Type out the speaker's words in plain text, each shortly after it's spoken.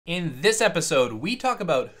In this episode, we talk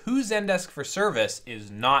about who Zendesk for Service is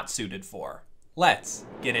not suited for. Let's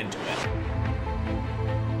get into it.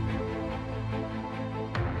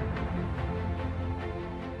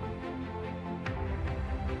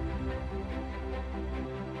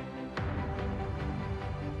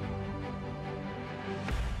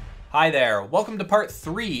 Hi there, welcome to part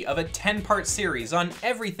 3 of a 10-part series on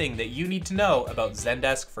everything that you need to know about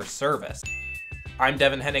Zendesk for Service. I'm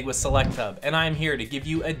Devon Hennig with SelectHub, and I'm here to give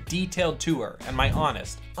you a detailed tour and my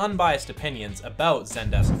honest, unbiased opinions about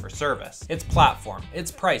Zendesk for Service, its platform,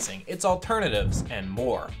 its pricing, its alternatives, and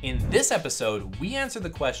more. In this episode, we answer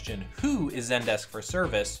the question, who is Zendesk for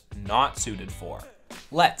Service not suited for?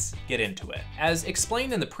 Let's get into it. As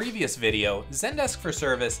explained in the previous video, Zendesk for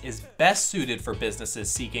Service is best suited for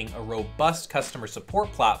businesses seeking a robust customer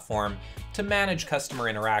support platform to manage customer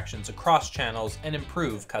interactions across channels and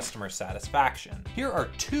improve customer satisfaction. Here are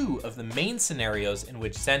 2 of the main scenarios in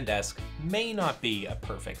which Zendesk may not be a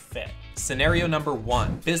perfect fit. Scenario number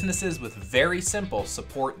 1, businesses with very simple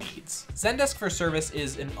support needs. Zendesk for Service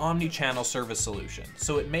is an omni-channel service solution,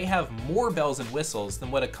 so it may have more bells and whistles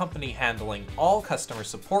than what a company handling all customer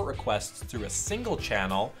support requests through a single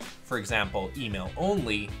channel, for example, email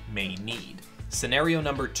only, may need. Scenario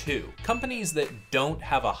number 2, companies that don't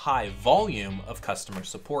have a high volume of customer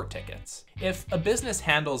support tickets. If a business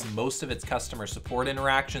handles most of its customer support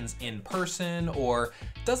interactions in person or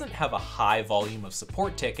doesn't have a high volume of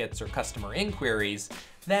support tickets or customer inquiries,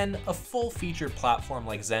 then a full-featured platform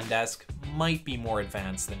like Zendesk might be more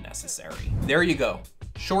advanced than necessary. There you go.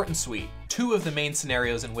 Short and sweet, 2 of the main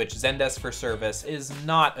scenarios in which Zendesk for Service is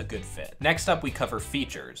not a good fit. Next up, we cover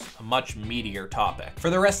features, a much meatier topic. For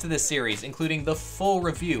the rest of this series, including the full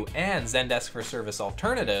review and Zendesk for Service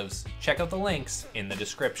alternatives, check out the links in the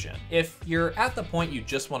description. If you're at the point you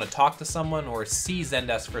just want to talk to someone or see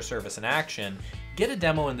Zendesk for Service in action, get a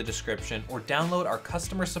demo in the description or download our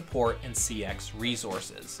customer support and CX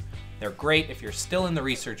resources. They're great if you're still in the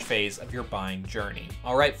research phase of your buying journey.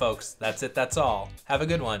 All right, folks, that's it, that's all. Have a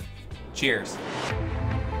good one. Cheers.